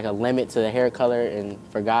there like a limit to the hair color and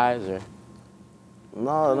for guys or?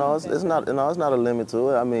 No, it's not a limit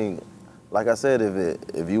to it. I mean, like I said,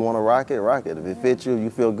 if you want to rock it, rock it. If it fits you,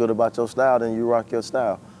 you feel good about your style, then you rock your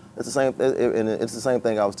style. It's the same. It's the same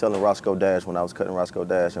thing I was telling Roscoe Dash when I was cutting Roscoe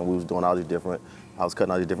Dash, and we was doing all these different. I was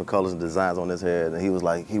cutting all these different colors and designs on his hair, and he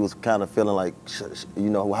was kind of feeling like, you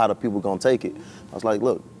know, how the people gonna take it. I was like,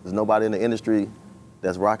 look, there's nobody in the industry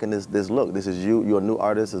that's rocking this look. This is you. You're a new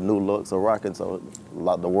artist. It's new looks. So rocking. So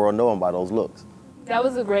the world know them by those looks. That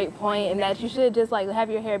was a great point, and that you should just like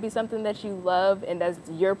have your hair be something that you love and that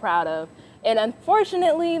you're proud of. And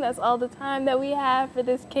unfortunately, that's all the time that we have for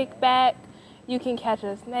this kickback. You can catch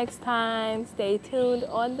us next time. Stay tuned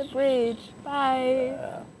on The Bridge. Bye.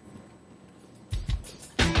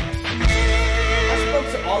 I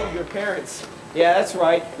spoke to all of your parents. Yeah, that's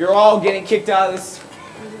right. You're all getting kicked out of this.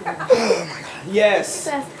 Oh my God. Yes.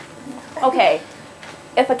 Okay,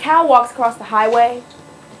 if a cow walks across the highway,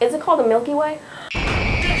 is it called the Milky Way?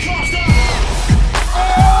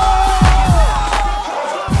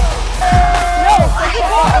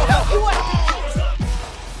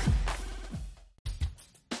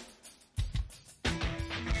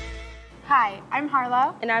 Hi, I'm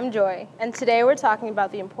Harlow. And I'm Joy. And today we're talking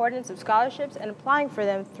about the importance of scholarships and applying for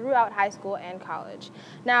them throughout high school and college.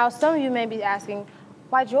 Now, some of you may be asking,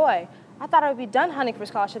 why Joy? I thought I would be done hunting for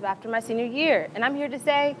scholarship after my senior year. And I'm here to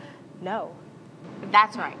say, no.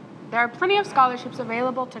 That's right. There are plenty of scholarships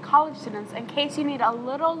available to college students in case you need a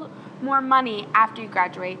little more money after you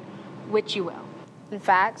graduate, which you will. In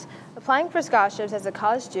fact, applying for scholarships as a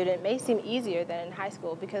college student may seem easier than in high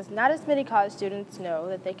school because not as many college students know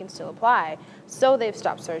that they can still apply, so they've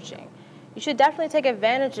stopped searching. You should definitely take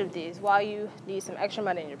advantage of these while you need some extra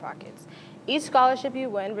money in your pockets. Each scholarship you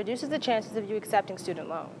win reduces the chances of you accepting student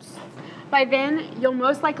loans. By then, you'll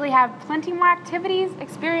most likely have plenty more activities,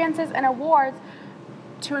 experiences, and awards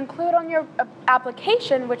to include on your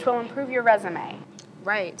application, which will improve your resume.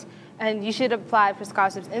 Right. And you should apply for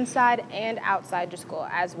scholarships inside and outside your school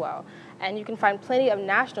as well. And you can find plenty of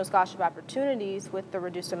national scholarship opportunities with the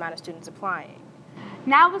reduced amount of students applying.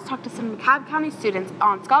 Now let's talk to some DeKalb County students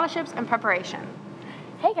on scholarships and preparation.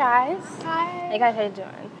 Hey guys. Hi. Hey guys, how you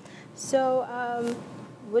doing? So,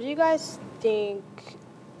 what do you guys think,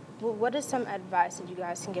 what is some advice that you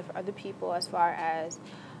guys can give for other people as far as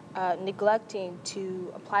neglecting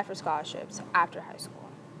to apply for scholarships after high school?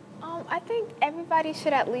 I think everybody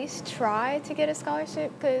should at least try to get a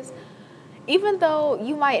scholarship because even though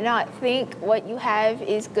you might not think what you have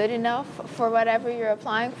is good enough for whatever you're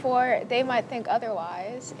applying for, they might think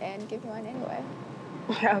otherwise and give you one anyway.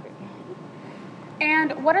 Okay.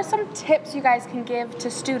 And what are some tips you guys can give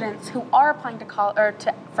to students who are applying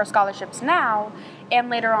for scholarships now and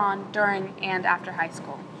later on during and after high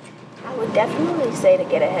school? I would definitely say to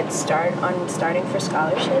get a head start on starting for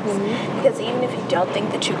scholarships because even if you don't think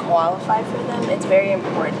that you qualify for them, it's very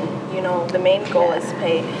important. You know, the main goal is to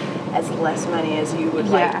pay as less money as you would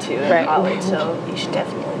like to in college, so you should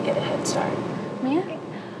definitely get a head start. Yeah.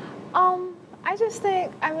 I just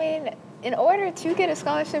think, I mean, in order to get a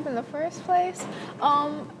scholarship in the first place,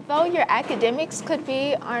 though your academics could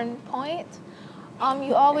be on point,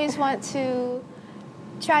 you always want to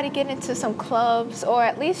try to get into some clubs or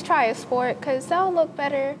at least try a sport because that'll look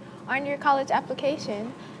better on your college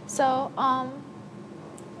application. So,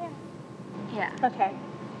 yeah. Okay.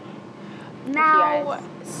 Now,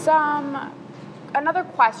 another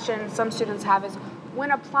question some students have is,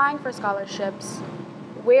 when applying for scholarships,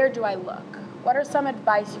 where do I look? What are some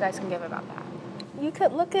advice you guys can give about that? You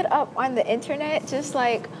could look it up on the internet, just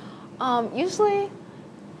like, usually,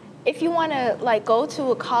 if you want to like go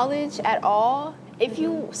to a college at all, if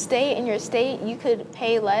you stay in your state, you could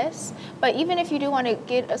pay less. But even if you do want to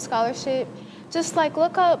get a scholarship, just like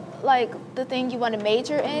look up like the thing you want to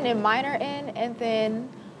major in and minor in, and then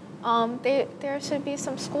there should be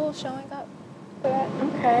some schools showing up for that.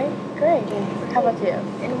 Okay, great. How about you?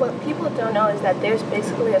 And what people don't know is that there's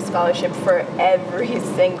basically a scholarship for every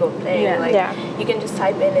single thing. You can just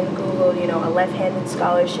type in Google, you know, a left-handed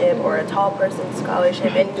scholarship or a tall person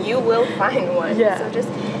scholarship, and you will find one. So just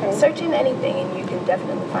search in anything, and you can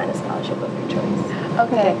definitely find a scholarship of your choice.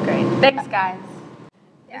 Okay, great. Thanks, guys.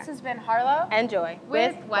 This has been Harlow and Joy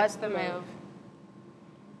with What's the Move?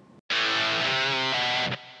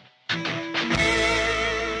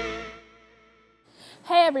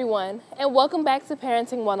 Hey everyone, and welcome back to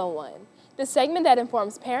Parenting 101, the segment that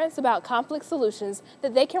informs parents about conflict solutions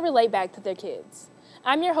that they can relate back to their kids.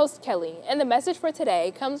 I'm your host, Kelly, and the message for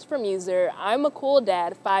today comes from user I'm a Cool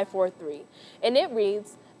Dad 543, and it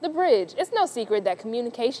reads, The bridge. It's no secret that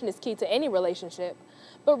communication is key to any relationship,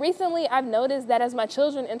 but recently I've noticed that as my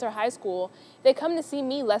children enter high school, they come to see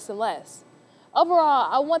me less and less. Overall,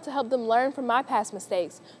 I want to help them learn from my past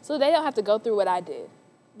mistakes so they don't have to go through what I did.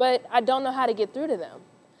 But I don't know how to get through to them.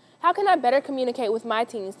 How can I better communicate with my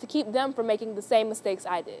teens to keep them from making the same mistakes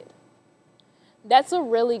I did? That's a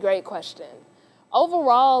really great question.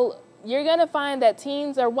 Overall, you're going to find that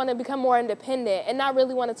teens want to become more independent and not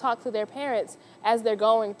really want to talk to their parents as they're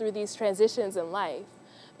going through these transitions in life.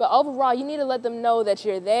 But overall, you need to let them know that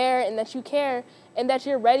you're there and that you care and that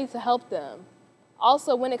you're ready to help them.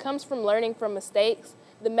 Also, when it comes from learning from mistakes,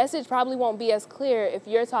 the message probably won't be as clear if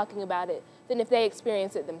you're talking about it than if they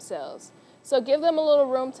experience it themselves. So give them a little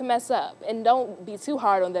room to mess up and don't be too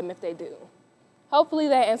hard on them if they do. Hopefully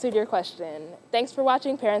that answered your question. Thanks for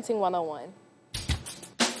watching Parenting 101.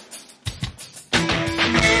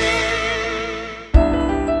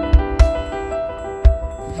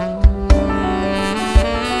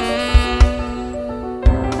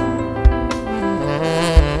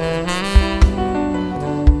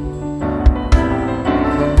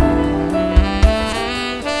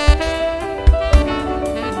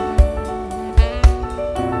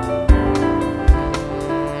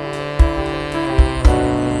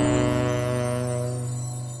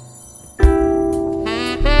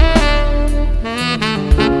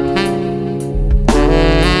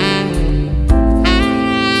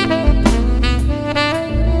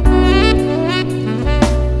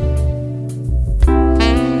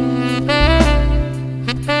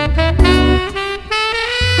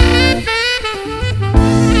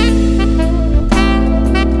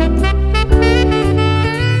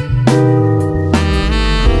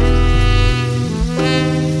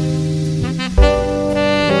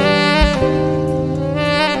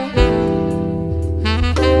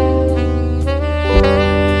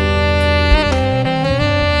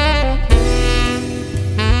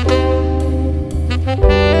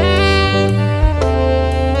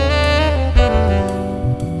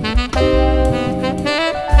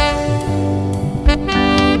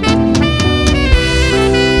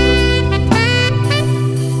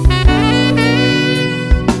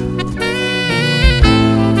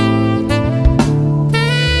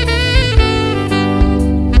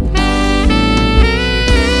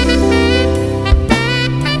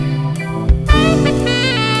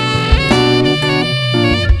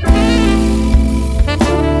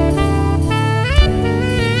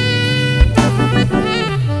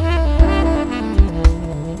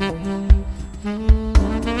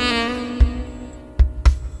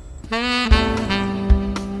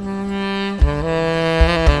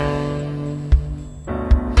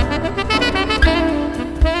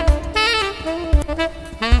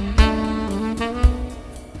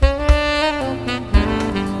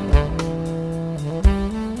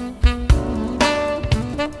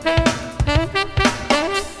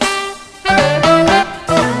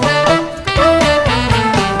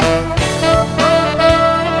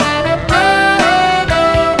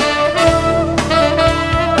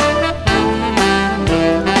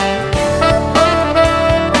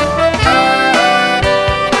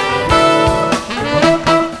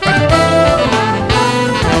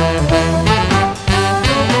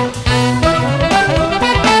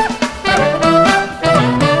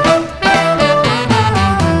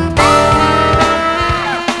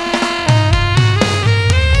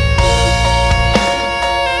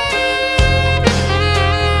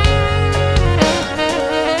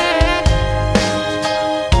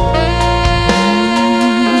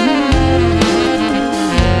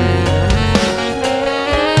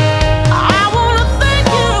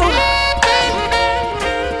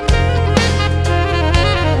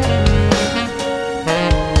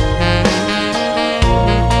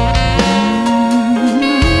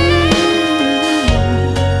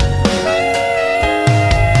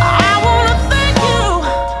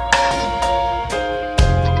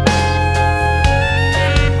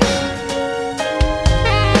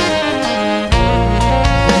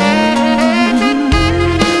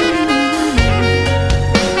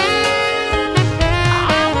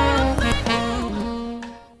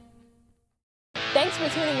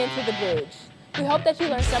 hope that you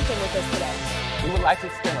learned something with us today. We would like to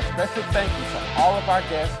extend a special thank you to all of our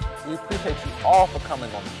guests. We appreciate you all for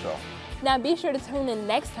coming on the show. Now be sure to tune in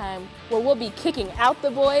next time where we'll be kicking out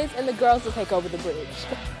the boys and the girls will take over the bridge.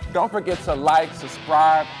 Don't forget to like,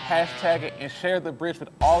 subscribe, hashtag it, and share the bridge with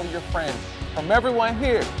all of your friends. From everyone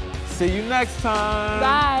here, see you next time.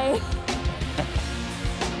 Bye.